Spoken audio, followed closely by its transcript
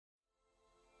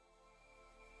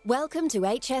Welcome to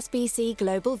HSBC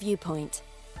Global Viewpoint,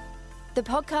 the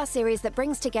podcast series that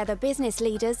brings together business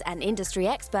leaders and industry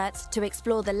experts to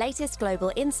explore the latest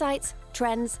global insights,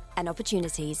 trends, and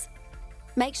opportunities.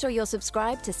 Make sure you're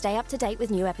subscribed to stay up to date with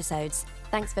new episodes.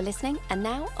 Thanks for listening, and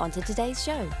now on to today's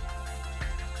show.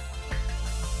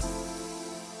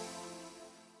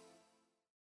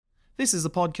 This is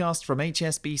a podcast from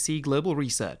HSBC Global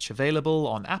Research, available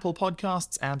on Apple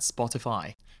Podcasts and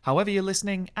Spotify. However you're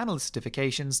listening, analyst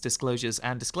certifications, disclosures,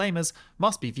 and disclaimers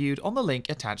must be viewed on the link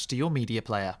attached to your media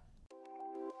player.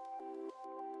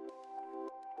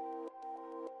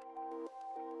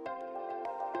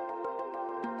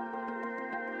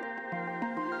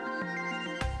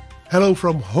 Hello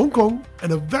from Hong Kong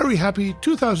and a very happy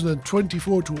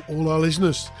 2024 to all our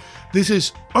listeners. This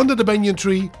is Under the Banyan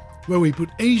Tree, where we put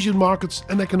Asian markets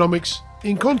and economics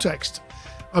in context.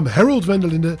 I'm Harold van der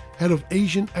Linde, Head of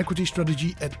Asian Equity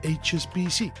Strategy at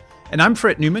HSBC. And I'm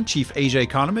Fred Newman, Chief Asia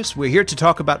Economist. We're here to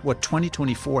talk about what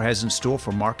 2024 has in store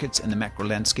for markets and the macro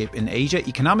landscape in Asia,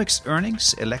 economics,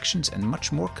 earnings, elections, and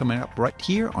much more coming up right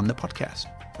here on the podcast.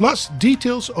 Plus,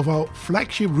 details of our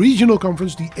flagship regional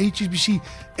conference, the HSBC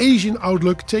Asian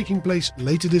Outlook, taking place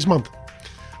later this month.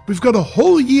 We've got a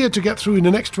whole year to get through in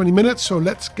the next 20 minutes, so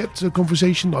let's get the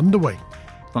conversation underway.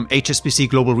 From HSBC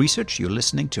Global Research, you're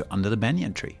listening to Under the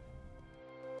Banyan Tree.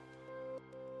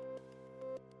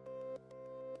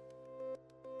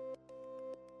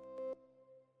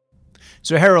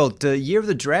 So, Harold, the year of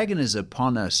the dragon is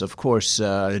upon us. Of course,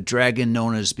 a dragon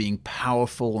known as being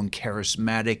powerful and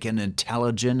charismatic and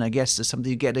intelligent. I guess that's something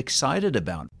you get excited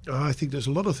about. I think there's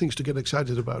a lot of things to get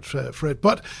excited about, Fred.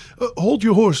 But hold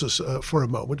your horses for a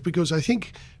moment, because I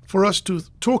think for us to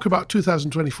talk about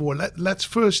 2024, let's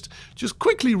first just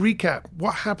quickly recap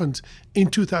what happened in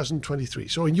 2023.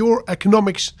 So in your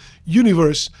economics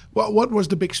universe, what was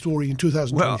the big story in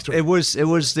 2023? Well, it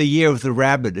was the year of the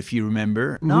rabbit, if you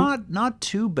remember. Mm-hmm. Not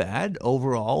too bad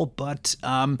overall, but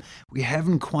we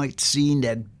haven't quite seen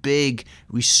that big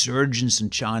resurgence in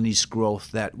Chinese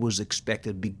growth that was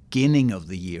expected beginning of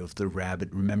the year of the rabbit.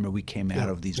 Remember, we came out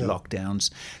of these lockdowns.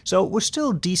 So we're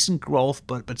still decent growth,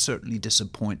 but certainly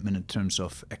disappointment in terms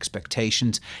of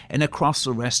expectations. And across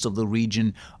the rest of the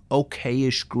region,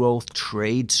 okayish growth.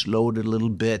 Trade slowed a little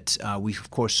bit. We,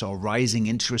 of course, saw rising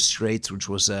interest rates, which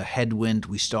was a headwind.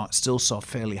 We still saw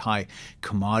fairly high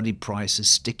commodity prices,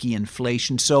 sticky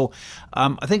inflation. So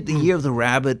I think the year of the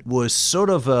rabbit was sort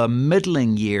of a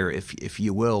middling year, if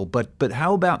you will. But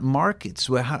how about markets?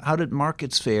 Well, how did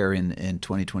markets fare in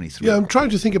 2023? Yeah, I'm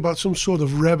trying to think about some sort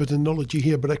of rabbit analogy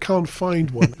here, but I can't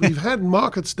find one. We've had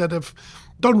markets that have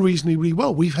done reasonably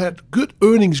well. We've had good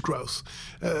earnings growth.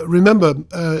 Remember,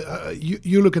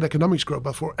 you look at economics growth,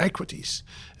 but for equities,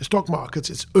 stock markets,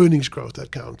 it's earnings growth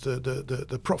that counts,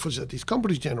 the profits that these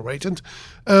companies generate. And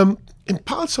in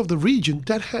parts of the region,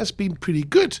 that has been pretty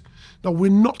good. Now,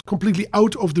 we're not completely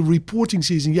out of the reporting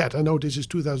season yet. I know this is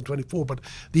 2024, but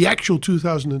the actual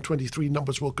 2023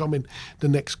 numbers will come in the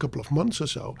next couple of months or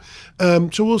so.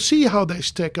 So we'll see how they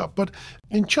stack up. But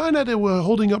in China, they were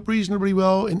holding up reasonably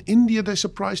well. In India, they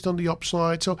surprised on the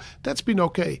upside. So that's been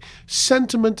okay.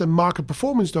 Sentiment and market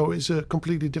performance, though, is a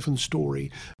completely different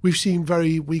story. We've seen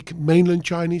very weak mainland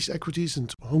Chinese equities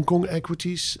and Hong Kong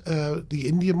equities. The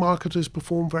Indian market has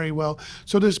performed very well.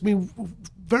 So there's been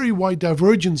very wide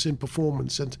divergence in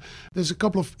performance, and there's a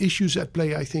couple of issues at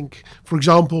play, I think. For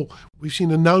example, we've seen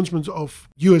announcements of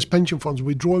US pension funds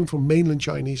withdrawing from mainland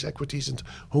Chinese equities and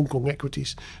Hong Kong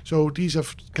equities. So these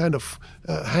have kind of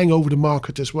hang over the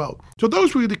market as well. So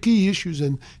those were the key issues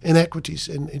in equities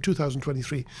in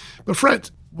 2023. But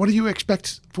Fred, what do you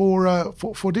expect for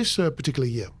this particular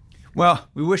year? Well,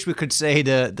 we wish we could say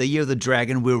the year of the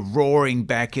dragon, we're roaring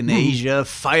back in Asia,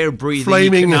 fire-breathing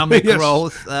Flaming, economic yes.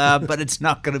 growth, but it's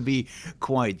not going to be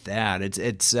quite that.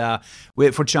 It's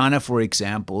for China, for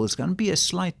example, it's going to be a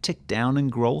slight tick down in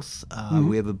growth.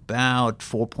 We have about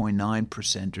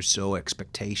 4.9% or so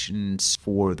expectations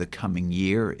for the coming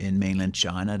year in mainland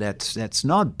China. That's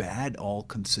not bad, all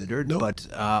considered, but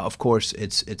of course,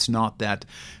 it's not that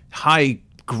high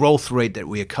growth rate that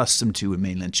we're accustomed to in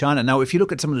mainland China. Now, if you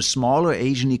look at some of the smaller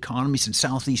Asian economies in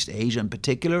Southeast Asia in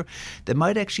particular, there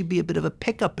might actually be a bit of a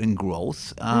pickup in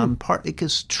growth, partly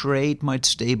because trade might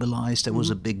stabilize. There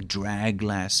was a big drag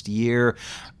last year.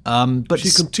 But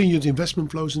see continued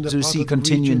investment flows in that part of the region.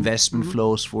 Continued investment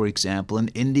flows, for example.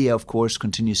 And India, of course,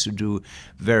 continues to do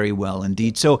very well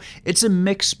indeed. So it's a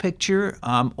mixed picture.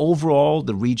 Overall,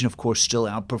 the region, of course, still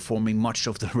outperforming much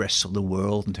of the rest of the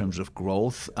world in terms of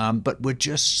growth. But we're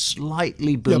just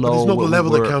slightly below. Yeah, but it's not the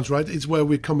level that counts, right? It's where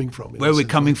we're coming from. Where we're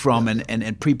coming from.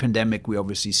 And pre-pandemic, we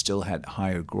obviously still had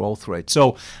higher growth rates.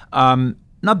 So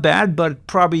Not bad, but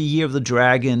probably Year of the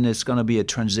Dragon is going to be a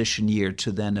transition year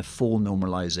to then a full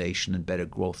normalization and better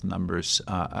growth numbers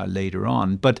later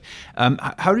on. But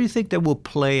how do you think that will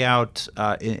play out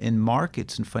in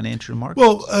markets and financial markets?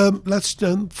 Well, let's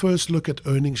then first look at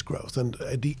earnings growth and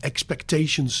the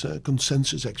expectations,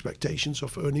 consensus expectations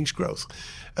of earnings growth.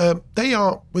 They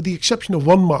are, with the exception of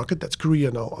one market, that's Korea,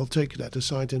 and I'll take that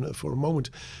aside for a moment,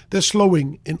 they're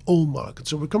slowing in all markets.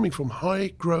 So we're coming from high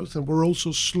growth and we're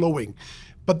also slowing.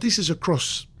 But this is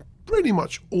across pretty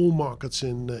much all markets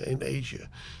in Asia.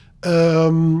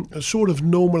 A sort of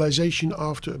normalization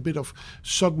after a bit of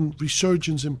sudden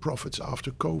resurgence in profits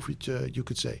after COVID, you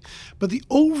could say. But the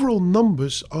overall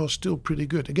numbers are still pretty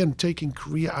good. Again, taking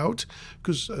Korea out,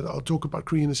 because I'll talk about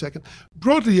Korea in a second.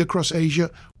 Broadly across Asia,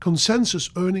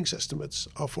 consensus earnings estimates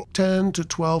are for 10 to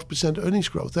 12% earnings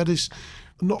growth. That is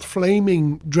not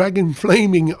flaming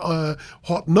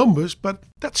hot numbers, but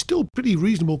that's still pretty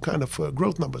reasonable kind of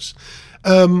growth numbers.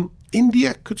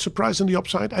 India could surprise on the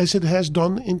upside, as it has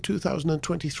done in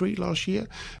 2023 last year,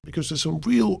 because there's some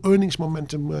real earnings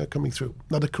momentum coming through.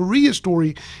 Now, the Korea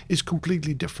story is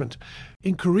completely different.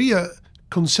 In Korea,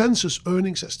 consensus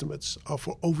earnings estimates are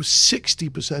for over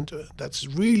 60%. That's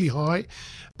really high,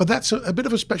 but that's a bit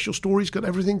of a special story. It's got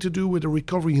everything to do with the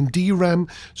recovery in DRAM.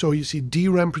 So you see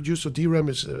DRAM produced, so DRAM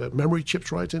is memory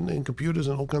chips, right, in computers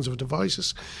and all kinds of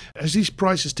devices. As these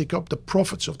prices tick up, the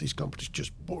profits of these companies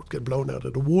just get blown out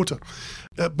of the water.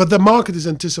 But the market is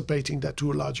anticipating that to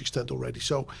a large extent already.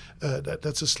 So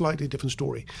that's a slightly different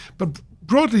story. But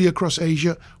broadly across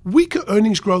Asia, weaker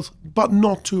earnings growth, but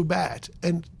not too bad.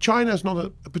 And China is not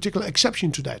a particular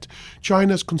exception to that.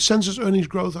 China's consensus earnings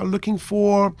growth are looking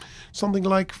for something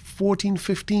like 14,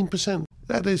 15%.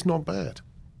 That is not bad.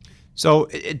 So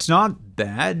it's not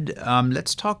bad.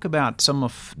 Let's talk about some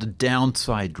of the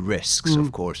downside risks.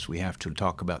 Of course, we have to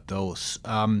talk about those.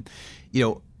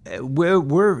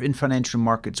 Where in financial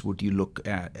markets would you look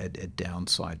at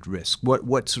downside risk?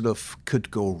 What sort of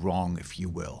could go wrong, if you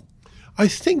will? I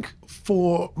think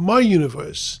for my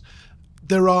universe,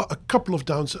 there are a couple of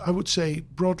downside, I would say,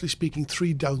 broadly speaking,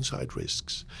 3 downside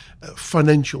risks,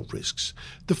 financial risks.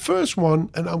 The first one,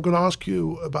 and I'm going to ask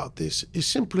you about this, is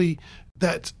simply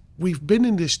that we've been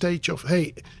in this stage of,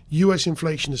 hey, US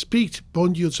inflation has peaked,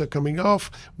 bond yields are coming off,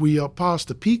 we are past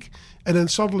the peak, and then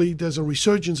suddenly there's a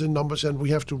resurgence in numbers and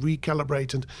we have to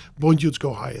recalibrate and bond yields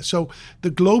go higher. So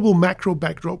the global macro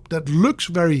backdrop that looks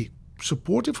very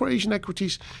supportive for Asian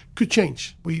equities could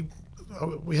change. We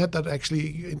had that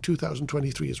actually in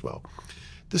 2023 as well.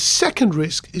 The second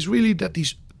risk is really that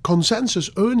these consensus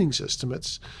earnings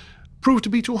estimates prove to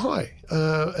be too high,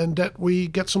 and that we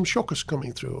get some shockers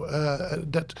coming through,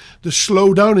 that the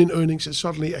slowdown in earnings is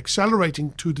suddenly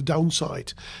accelerating to the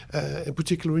downside, in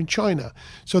particular in China.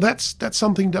 So that's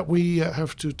something that we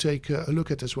have to take a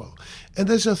look at as well. And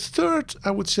there's a third,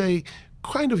 I would say,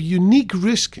 kind of unique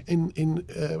risk in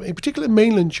particular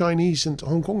mainland Chinese and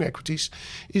Hong Kong equities,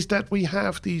 is that we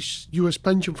have these US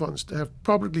pension funds that have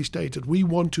publicly stated we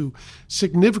want to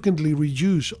significantly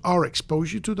reduce our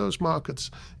exposure to those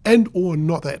markets and or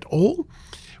not at all.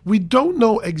 We don't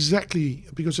know exactly,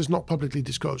 because it's not publicly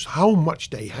disclosed, how much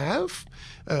they have.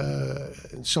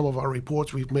 In some of our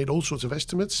reports, we've made all sorts of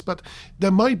estimates, but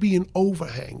there might be an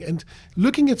overhang. And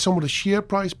looking at some of the share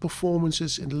price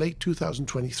performances in late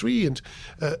 2023 and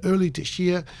early this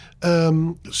year,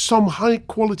 some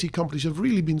high-quality companies have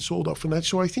really been sold off. And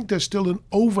so I think there's still an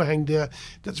overhang there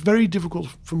that's very difficult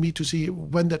for me to see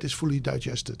when that is fully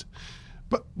digested.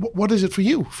 But what is it for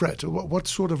you, Fred? What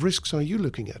sort of risks are you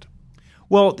looking at?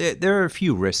 Well, there are a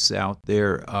few risks out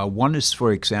there. One is,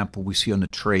 for example, we see on the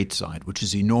trade side, which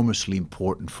is enormously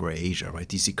important for Asia, right?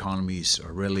 These economies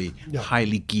are really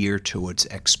highly geared towards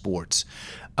exports.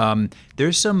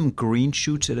 There's some green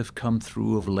shoots that have come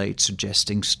through of late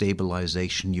suggesting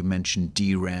stabilization. You mentioned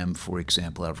DRAM, for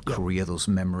example, out of Korea, those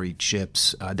memory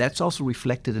chips. That's also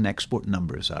reflected in export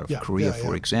numbers out of Korea,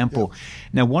 for example.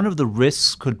 Now, one of the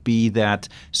risks could be that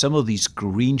some of these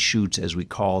green shoots, as we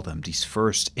call them, these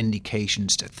first indications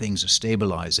that things are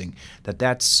stabilizing,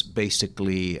 that's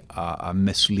basically a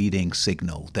misleading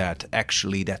signal, that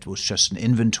actually that was just an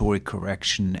inventory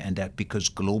correction, and that because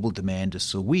global demand is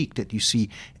so weak that you see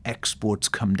exports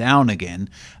come down again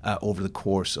over the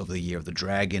course of the Year of the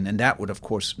Dragon. And that would, of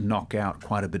course, knock out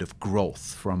quite a bit of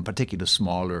growth from particular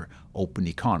smaller open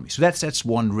economy. So that's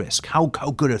one risk. How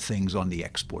good are things on the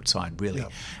export side, really? Yeah.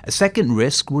 A second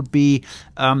risk would be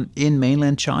in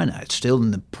mainland China. It's still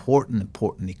an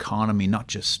important economy, not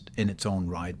just in its own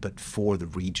right, but for the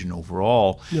region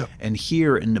overall. Yeah. And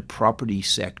here in the property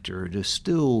sector, there's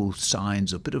still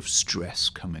signs of a bit of stress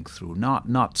coming through,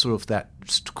 not sort of that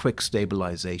quick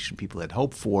stabilization people had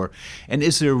hoped for. And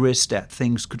is there a risk that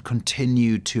things could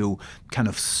continue to kind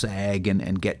of sag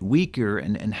and get weaker?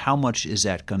 And how much is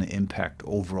that going to impact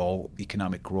overall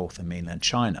economic growth in mainland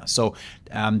China? So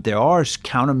there are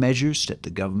countermeasures that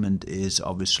the government is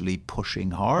obviously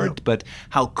pushing hard, but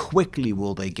how quickly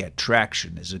will they get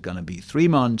traction? Is it going to be 3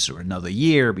 months or another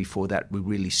year before that we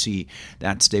really see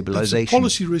that stabilization? It's a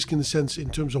policy risk in the sense in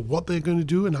terms of what they're going to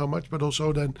do and how much, but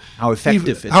also then how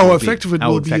effective it will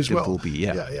be as well.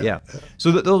 Yeah.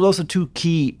 So those are two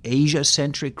key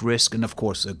Asia-centric risks, and of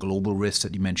course a global risk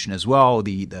that you mentioned as well.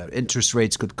 The interest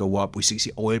rates could go up. We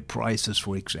see oil prices,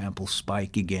 for example,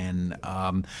 spike again.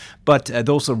 But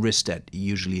those are risks that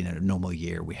usually in a normal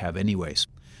year we have anyways.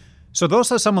 So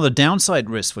those are some of the downside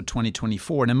risks for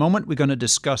 2024. In a moment, we're going to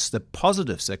discuss the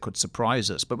positives that could surprise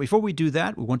us. But before we do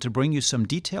that, we want to bring you some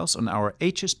details on our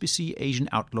HSBC Asian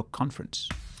Outlook Conference.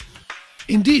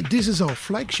 Indeed, this is our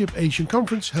flagship Asian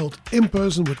conference held in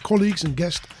person with colleagues and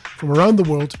guests from around the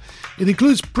world. It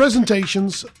includes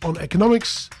presentations on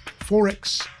economics,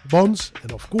 forex, bonds,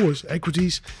 and of course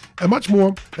equities, and much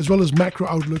more, as well as macro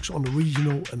outlooks on a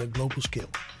regional and a global scale.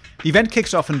 The event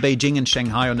kicks off in Beijing and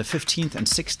Shanghai on the 15th and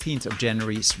 16th of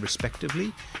January,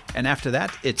 respectively. And after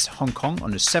that, it's Hong Kong on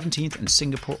the 17th and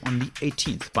Singapore on the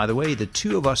 18th. By the way, the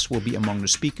two of us will be among the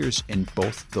speakers in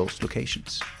both those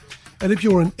locations. And if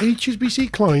you're an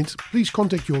HSBC client, please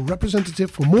contact your representative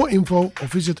for more info or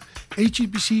visit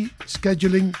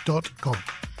hsbcscheduling.com.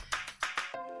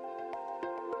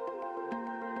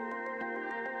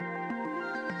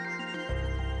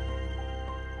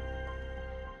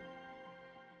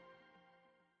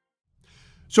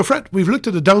 So Fred, we've looked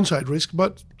at the downside risk,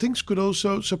 but things could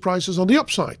also surprise us on the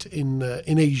upside in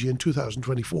Asia in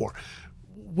 2024.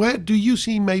 Where do you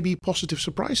see maybe positive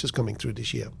surprises coming through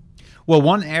this year? Well,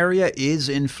 one area is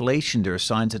inflation. There are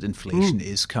signs that inflation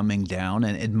is coming down,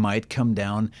 and it might come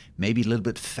down maybe a little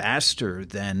bit faster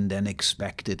than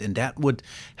expected. And that would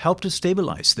help to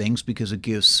stabilize things because it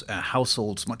gives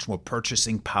households much more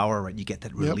purchasing power, right? You get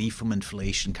that relief from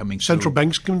inflation coming through. Central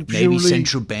banks can maybe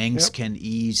central banks can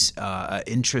ease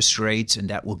interest rates,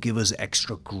 and that will give us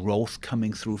extra growth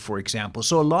coming through, for example.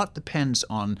 So a lot depends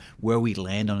on where we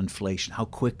land on inflation, how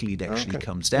quickly it actually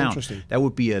comes down. That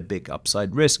would be a big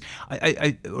upside risk.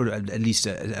 Or at least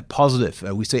a positive.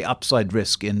 We say upside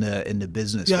risk in the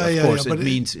business. Of course, it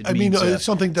means it's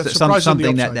something that's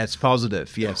surprisingly that's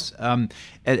positive. Yes, and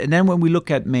then when we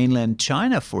look at mainland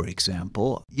China, for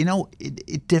example,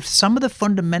 some of the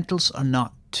fundamentals are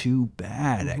not too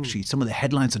bad, actually. Some of the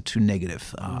headlines are too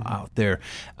negative out there.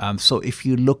 So if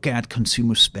you look at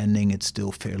consumer spending, it's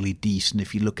still fairly decent.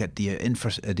 If you look at the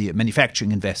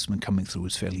manufacturing investment coming through,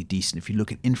 it's fairly decent. If you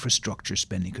look at infrastructure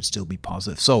spending, it could still be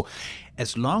positive. So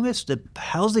as long as the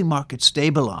housing market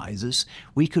stabilizes,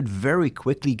 we could very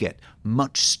quickly get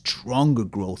much stronger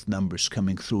growth numbers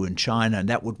coming through in China, and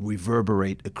that would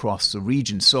reverberate across the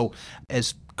region. So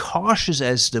as cautious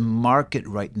as the market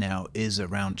right now is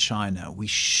around China, we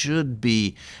should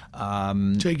be a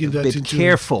bit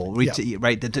careful,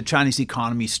 right? That the Chinese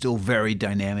economy is still very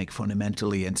dynamic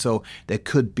fundamentally, and so there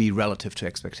could be, relative to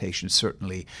expectations,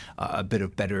 certainly a bit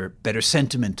of better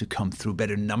sentiment to come through,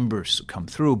 better numbers to come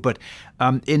through. But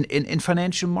in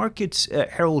financial markets,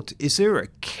 Harold, is there a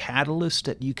catalyst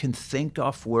that you can think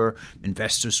of where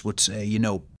investors would say,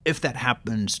 if that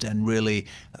happens, then really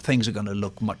things are going to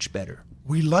look much better?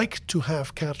 We like to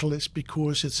have catalysts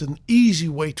because it's an easy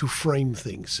way to frame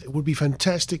things. It would be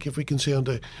fantastic if we can say on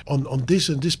this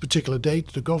and this particular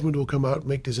date, the government will come out,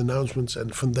 make these announcements,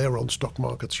 and from there on, stock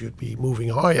markets should be moving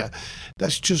higher.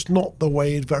 That's just not the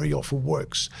way it very often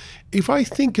works. If I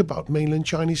think about mainland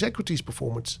Chinese equities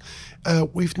performance,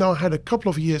 we've now had a couple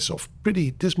of years of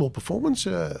pretty dismal performance,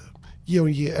 year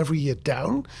on year, every year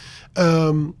down.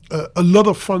 A lot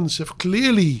of funds have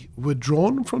clearly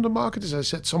withdrawn from the market. As I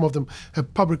said, some of them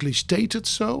have publicly stated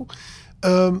so.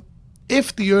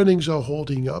 If the earnings are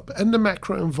holding up and the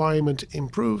macro environment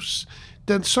improves,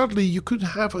 then suddenly you could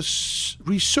have a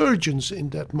resurgence in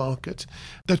that market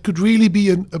that could really be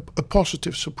a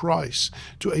positive surprise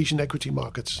to Asian equity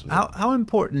markets. How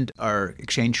important are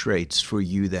exchange rates for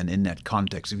you then in that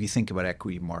context, if you think about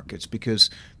equity markets? Because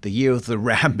the year of the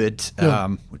rabbit,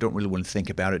 we don't really want to think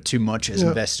about it too much as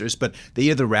investors, but the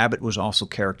year of the rabbit was also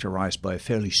characterized by a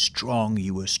fairly strong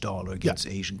US dollar against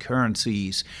Asian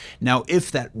currencies. Now,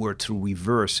 if that were to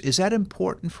reverse, is that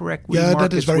important for equity markets? Yeah,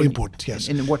 that is very important, yes.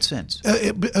 In what sense?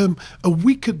 A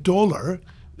weaker dollar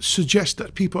suggests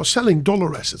that people are selling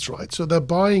dollar assets, right? So they're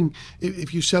buying,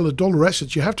 if you sell a dollar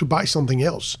asset, you have to buy something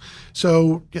else.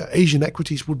 So Asian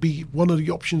equities would be one of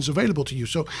the options available to you.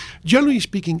 So generally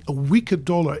speaking, a weaker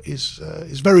dollar is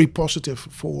very positive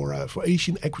for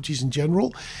Asian equities in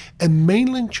general, and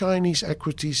mainland Chinese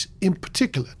equities in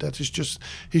particular. That is just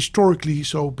historically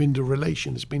so been the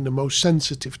relation. It's been the most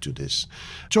sensitive to this.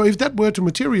 So if that were to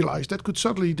materialize, that could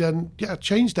suddenly then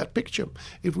change that picture.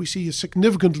 If we see a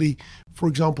significantly, for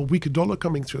example, weaker dollar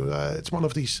coming through, it's one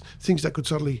of these things that could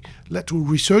suddenly lead to a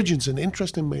resurgence in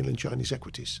interest in mainland Chinese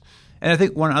equities. And I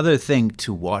think one other thing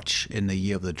to watch in the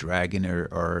year of the dragon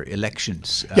are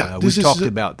elections. We've talked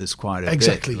about this quite a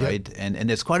bit, right? Yeah. And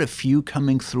there's quite a few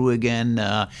coming through again.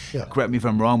 Correct me if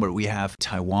I'm wrong, but we have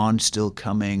Taiwan still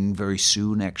coming very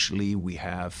soon, actually. We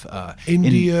have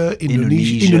India.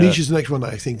 Indonesia's the next one,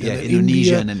 I think. Yeah,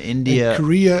 Indonesia and then India. And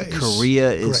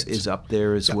Korea is up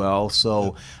there as well.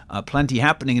 So plenty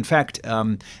happening. In fact,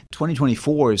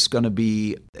 2024 is going to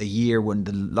be a year when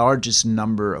the largest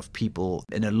number of people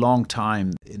in a long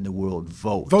time in the world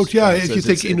vote. If you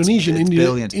take Indonesia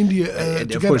and India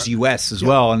and of course US as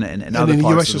well, and other in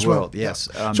parts US of the world. Yes.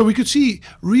 So we could see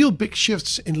real big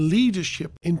shifts in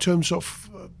leadership in terms of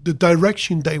the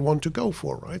direction they want to go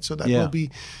for, right? So that will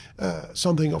be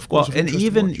something, of course. Well, and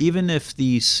even if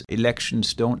these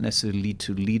elections don't necessarily lead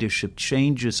to leadership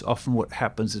changes, often what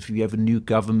happens if you have a new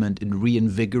government, it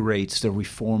reinvigorates the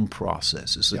reform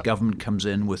processes. The government comes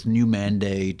in with new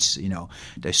mandates,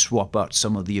 they swap out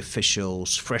some of the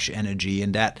officials, fresh energy,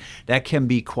 and that can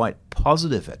be quite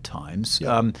positive at times.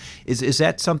 Is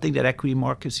that something that equity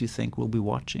markets, you think, will be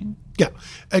watching? Yeah,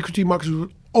 equity markets will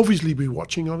obviously be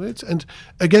watching on it. And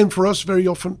again, for us, very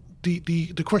often,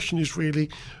 the question is really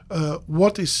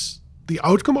what is the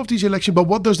outcome of these elections, but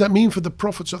what does that mean for the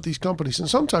profits of these companies? And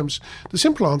sometimes the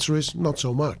simple answer is not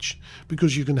so much,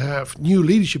 because you can have new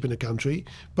leadership in a country,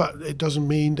 but it doesn't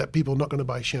mean that people are not going to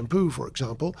buy shampoo, for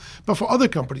example. But for other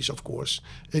companies, of course,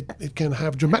 it can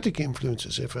have dramatic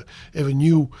influences. If a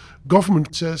new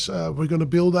government says we're going to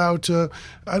build out, a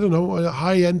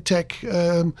high-end tech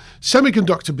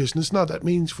semiconductor business, now that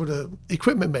means for the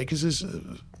equipment makers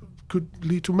could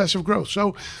lead to massive growth.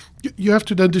 So you have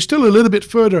to then distill a little bit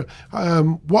further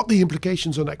what the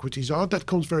implications on equities are. That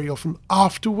comes very often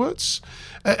afterwards.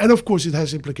 And of course, it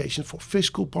has implications for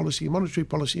fiscal policy, monetary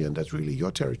policy, and that's really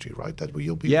your territory, right? That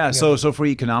you'll be so for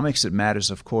economics, it matters,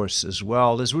 of course, as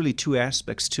well. There's really two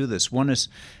aspects to this. One is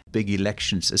big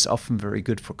elections is often very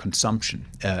good for consumption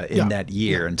in that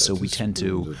year. And so we tend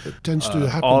to,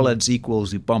 all else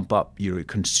equals, you bump up your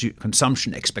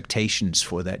consumption expectations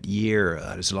for that year.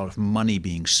 There's a lot of money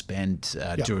being spent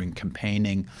during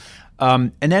campaigning.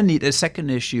 And then the second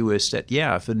issue is that,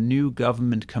 if a new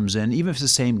government comes in, even if it's the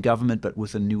same government but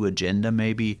with a new agenda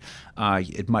maybe,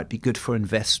 it might be good for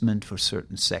investment for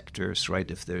certain sectors,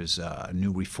 right? If there's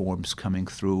new reforms coming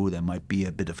through, there might be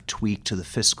a bit of tweak to the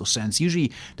fiscal sense.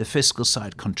 Usually the fiscal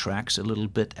side contracts a little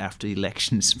bit after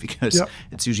elections because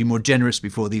it's usually more generous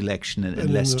before the election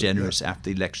and less generous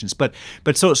after the elections. But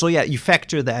you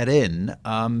factor that in.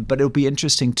 But it'll be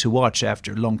interesting to watch.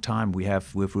 After a long time,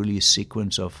 we've really a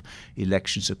sequence of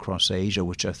elections across Asia,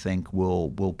 which I think will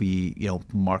be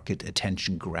market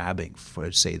attention grabbing, for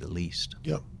to say the least.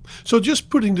 Yeah. So just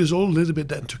putting this all a little bit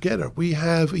then together, we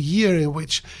have a year in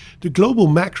which the global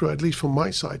macro, at least from my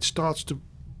side, starts to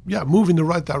move in the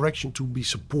right direction to be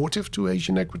supportive to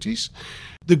Asian equities.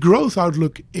 The growth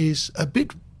outlook is a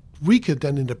bit weaker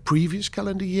than in the previous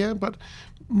calendar year, but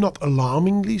not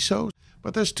alarmingly so.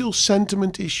 But there's still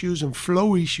sentiment issues and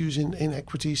flow issues in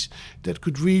equities that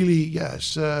could really,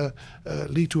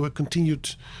 lead to a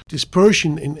continued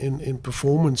dispersion in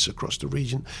performance across the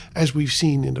region, as we've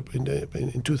seen in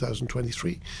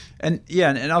 2023.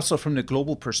 And also from the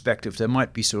global perspective, there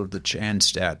might be sort of the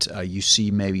chance that you see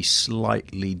maybe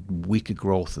slightly weaker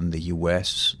growth in the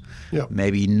US,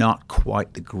 maybe not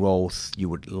quite the growth you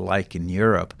would like in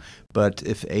Europe. But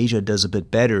if Asia does a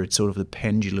bit better, it's sort of the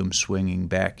pendulum swinging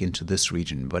back into this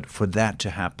region. But for that to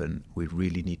happen, we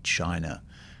really need China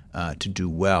to do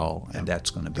well, and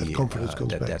that's going to be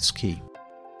that's key.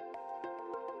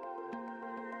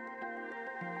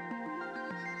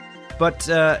 But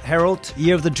Harold,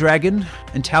 Year of the Dragon,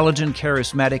 intelligent,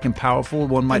 charismatic, and powerful.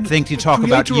 One might think to talk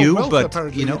about Creator of you, wealth, but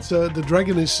apparently. you know, It's, the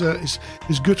dragon is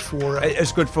good for.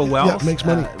 it's good for wealth. Yeah, it makes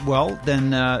money. Well,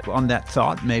 then on that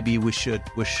thought, maybe we should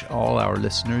wish all our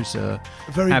listeners a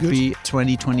Very happy good.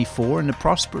 2024 and a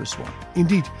prosperous one.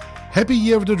 Indeed. Happy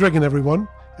Year of the Dragon, everyone.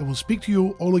 And we'll speak to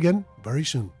you all again very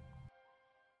soon.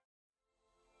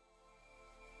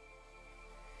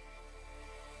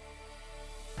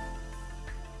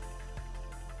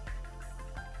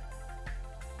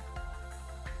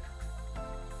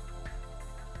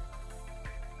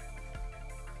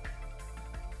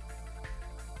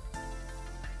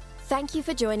 Thank you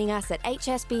for joining us at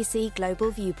HSBC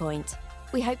Global Viewpoint.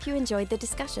 We hope you enjoyed the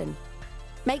discussion.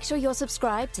 Make sure you're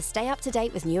subscribed to stay up to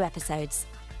date with new episodes.